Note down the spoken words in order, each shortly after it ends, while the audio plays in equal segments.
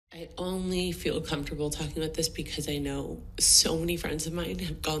I only feel comfortable talking about this because I know so many friends of mine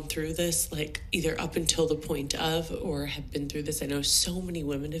have gone through this, like either up until the point of or have been through this. I know so many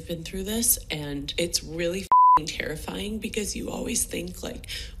women have been through this, and it's really terrifying because you always think like,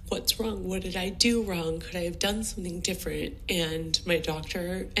 what's wrong? What did I do wrong? Could I have done something different? And my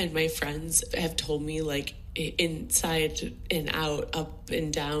doctor and my friends have told me, like, inside and out, up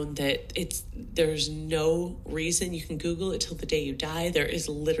and down, that there's no reason. You can Google it till the day you die. There is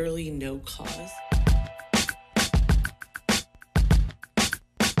literally no cause.